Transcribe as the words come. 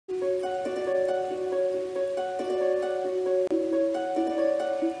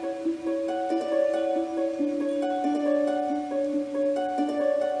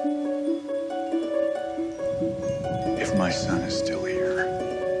son is still here,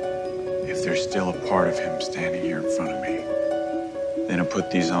 if there's still a part of him standing here in front of me, then he'll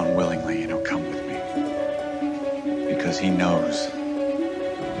put these on willingly and he'll come with me. Because he knows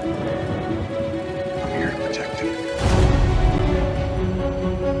I'm here to protect him.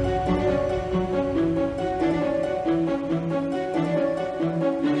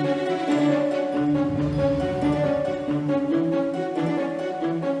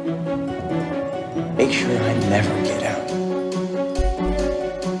 Make sure I never get out.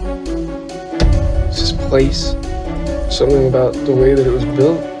 This place, something about the way that it was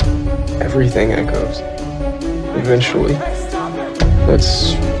built, everything echoes. Eventually.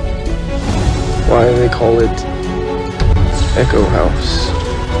 That's why they call it Echo House.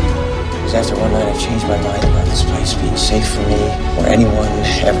 Because after one night, I've changed my mind about this place being safe for me or anyone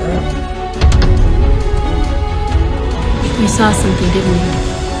ever. You saw something, didn't you?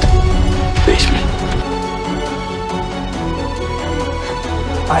 Basement.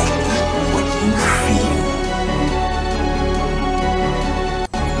 I hate what you feel.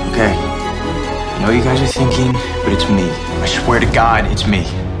 Okay. I know you guys are thinking, but it's me. I swear to God, it's me.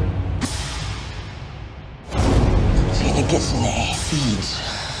 See, it gets in the feeds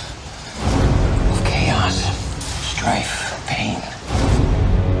of chaos, strife, pain.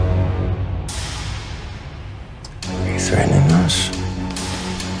 Are you threatening us?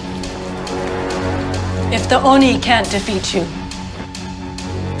 If the Oni can't defeat you,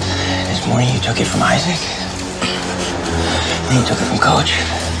 This morning you took it from Isaac. Then you took it from Coach.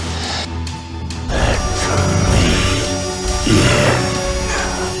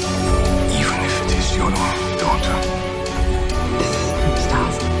 Even if it is your daughter.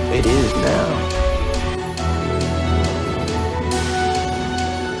 Stop. It is now.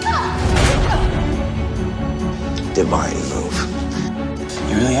 Divine move.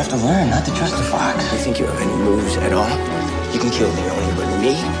 You really have to learn not to trust the fox. You think you have any moves at all? You can kill the Oni, but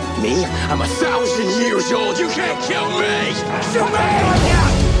me? I'm 1,000 years old. You can't kill me! Shoot me!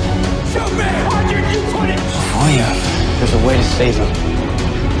 Shoot me! You put it! Before you, there's a way to save him.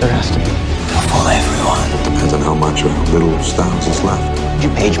 There has to be. I'll fool everyone. Depends on how much or how little Stiles is left. Did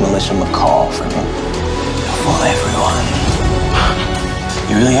you page Melissa McCall for him? I'll fool everyone.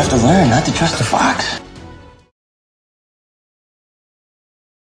 You really have to learn not to trust the fox.